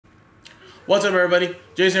What's up, everybody?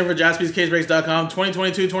 Jason here for JaspysCaseBreaks.com.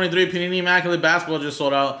 2022-23 Panini Immaculate Basketball just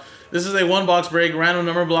sold out. This is a one-box break, random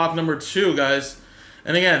number block number 2, guys.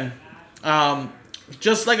 And again,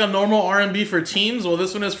 just like a normal RNB for teams, well,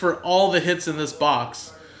 this one is for all the hits in this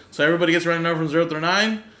box. So everybody gets random number from 0 through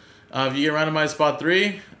 9. If you get randomized spot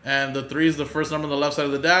 3, and the 3 is the first number on the left side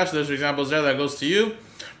of the dash, there's your examples there. That goes to you.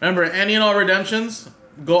 Remember, any and all redemptions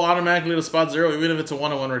go automatically to spot 0, even if it's a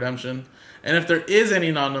 1-on-1 redemption. And if there is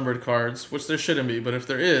any non-numbered cards, which there shouldn't be, but if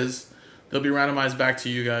there is, they'll be randomized back to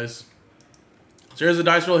you guys. So here's the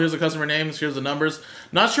dice roll, here's the customer names, here's the numbers.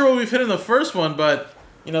 Not sure what we've hit in the first one, but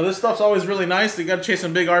you know, this stuff's always really nice. You got to chase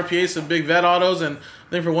some big RPAs, some big vet autos, and I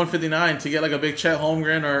think for 159 to get like a big Chet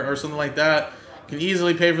Holmgren or something like that, can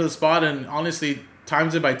easily pay for the spot, and honestly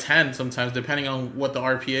times it by 10 sometimes, depending on what the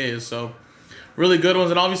RPA is. So really good ones,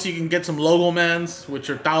 and obviously you can get some logo mans, which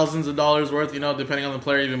are thousands of dollars worth, you know, depending on the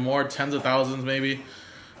player, even more, tens of thousands maybe.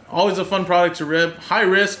 Always a fun product to rip. High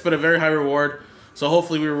risk, but a very high reward. So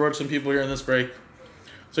hopefully we reward some people here in this break.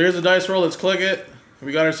 So here's the dice roll. Let's click it.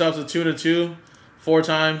 We got ourselves a 2 and a 2, 4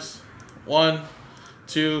 times. 1,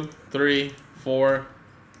 2, 3, 4.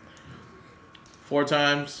 4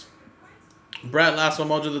 times. Brett, last one,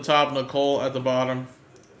 Mojo at the top. Nicole at the bottom.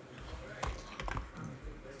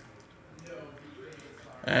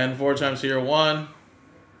 And 4 times here. 1,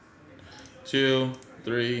 2,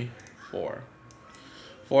 3, 4.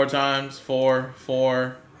 4 times. 4,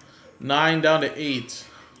 4. 9 down to 8.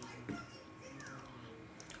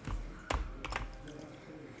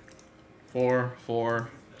 4, 4.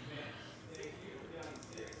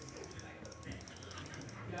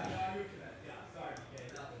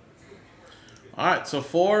 All right, so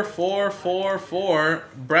 4, 4, 4, 4.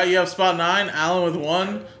 Brett, you have spot 9. Alan with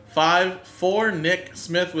 1. 5, 4, Nick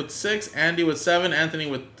Smith with 6, Andy with 7, Anthony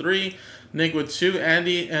with 3, Nick with 2,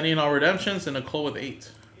 Andy and all redemptions, and Nicole with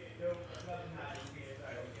 8.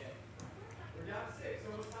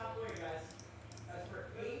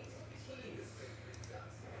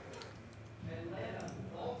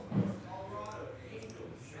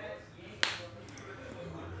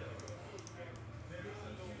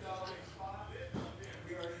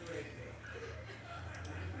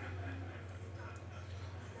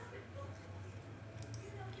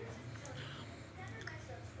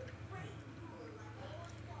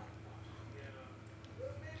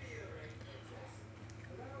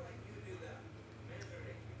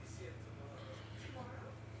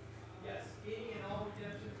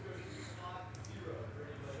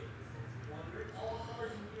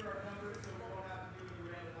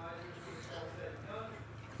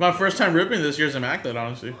 My first time ripping this year's Immaculate,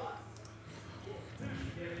 honestly.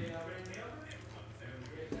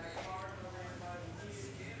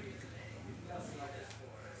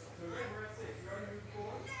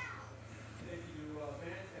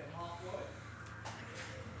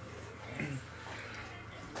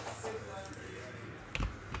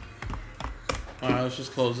 Alright, let's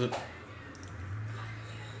just close it.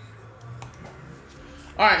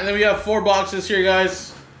 Alright, and then we have 4 boxes here,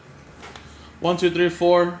 guys. 1, 2, 3,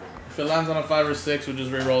 4. If it lands on a 5 or 6, we'll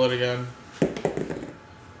just re-roll it again.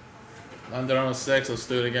 Landed on a 6, let's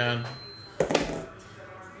do it again.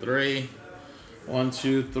 3. 1,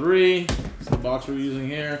 2, 3. That's the box we're using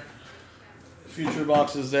here. Future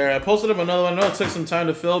boxes there. I posted up another one. I know it took some time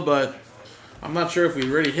to fill, but I'm not sure if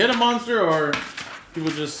we already hit a monster or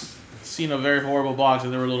people just seen a very horrible box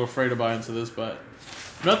and they were a little afraid to buy into this, but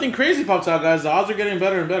nothing crazy pops out, guys. The odds are getting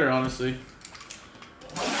better and better, honestly.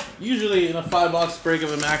 Usually in a 5-box break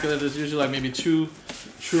of Immaculate, there's usually like maybe 2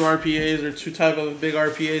 true RPAs or 2 type of big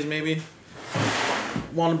RPAs maybe.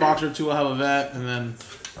 1 box or 2 will have a vet, and then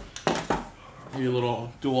maybe a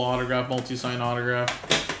little dual autograph, multi-sign autograph.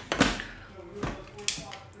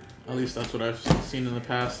 At least that's what I've seen in the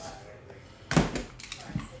past.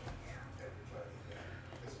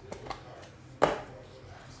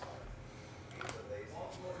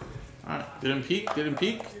 Alright, didn't peek, didn't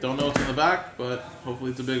peek. Don't know what's in the back, but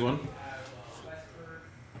hopefully it's a big one.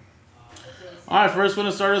 Alright, first one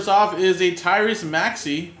to start us off is a Tyrese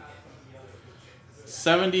Maxey.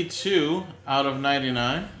 72 out of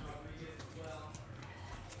 99.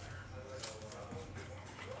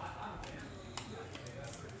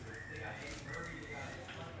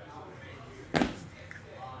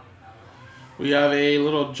 We have a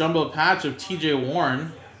little jumbo patch of TJ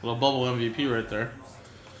Warren. Little bubble MVP right there.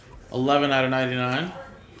 11 out of 99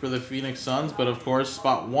 for the Phoenix Suns, but of course,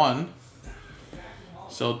 spot 1.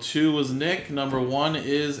 So 2 was Nick, number 1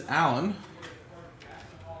 is Alan.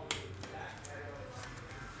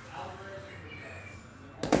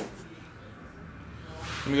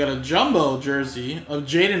 And we got a jumbo jersey of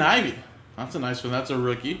Jaden Ivey. That's a nice one. That's a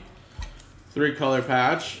rookie. 3-color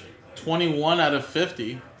patch. 21 out of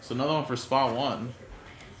 50. So another one for spot 1.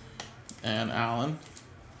 And Alan.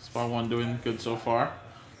 Spot 1 doing good so far.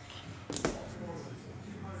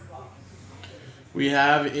 We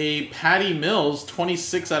have a Patty Mills,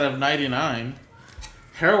 26 out of 99.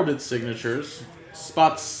 Heralded signatures.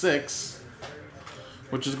 Spot 6,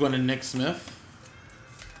 which is going to Nick Smith.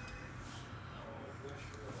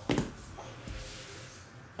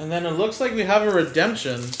 And then it looks like we have a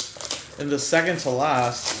redemption in the second to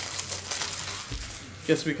last.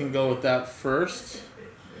 Guess we can go with that first.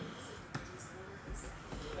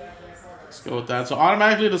 Let's go with that. So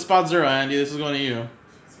automatically to spot 0, Andy. This is going to you.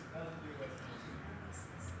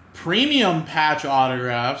 Premium patch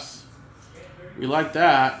autographs. We like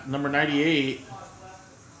that. Number 98.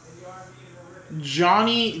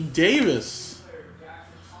 Johnny Davis.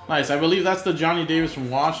 Nice. I believe that's the Johnny Davis from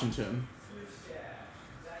Washington.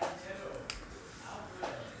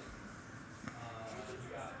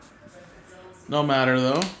 No matter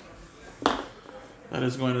though. That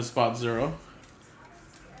is going to spot 0.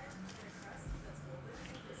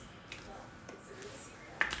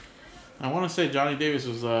 I want to say Johnny Davis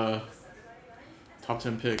was a top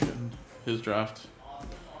 10 pick in his draft.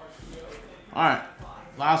 Alright.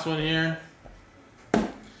 Last one here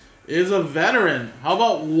is a veteran. How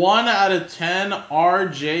about 1 out of 10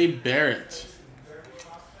 R.J. Barrett?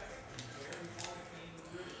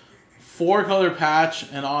 4-color patch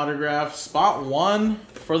and autograph. Spot 1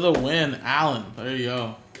 for the win. Allen. There you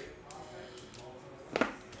go.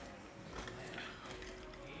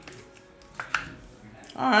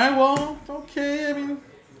 Alright, well, okay. I mean,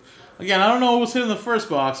 again, I don't know what was hit in the first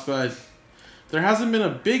box, but there hasn't been a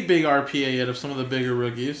big RPA yet of some of the bigger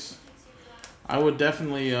rookies. I would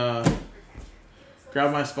definitely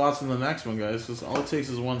grab my spots in the next one, guys, because all it takes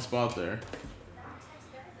is 1 spot there.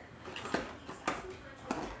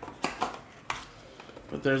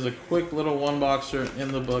 But there's a quick little 1-boxer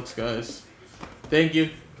in the books, guys. Thank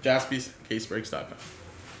you. JaspysCaseBreaks.com.